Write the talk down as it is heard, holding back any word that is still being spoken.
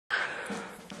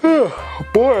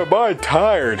Boy, am I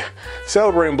tired.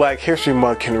 Celebrating Black History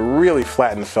Month can really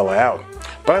flatten the fella out.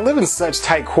 But I live in such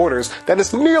tight quarters that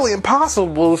it's nearly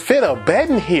impossible to fit a bed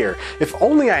in here. If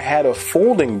only I had a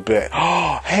folding bed.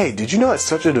 Oh, hey, did you know that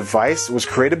such a device was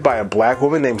created by a black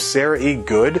woman named Sarah E.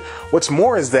 Goode? What's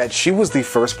more is that she was the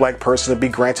first black person to be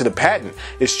granted a patent.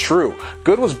 It's true.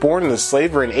 Goode was born into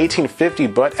slavery in 1850,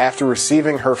 but after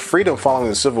receiving her freedom following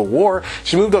the Civil War,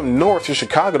 she moved up north to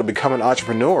Chicago to become an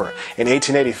entrepreneur. In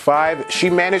 1885, she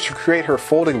managed to create her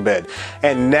folding bed.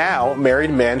 And now,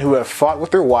 married men who have fought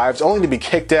with their wives only to be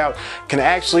kicked out can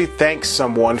actually thank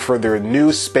someone for their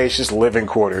new spacious living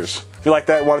quarters. If you like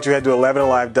that, why don't you head to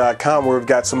 11alive.com where we've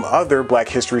got some other Black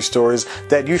history stories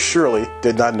that you surely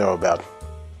did not know about.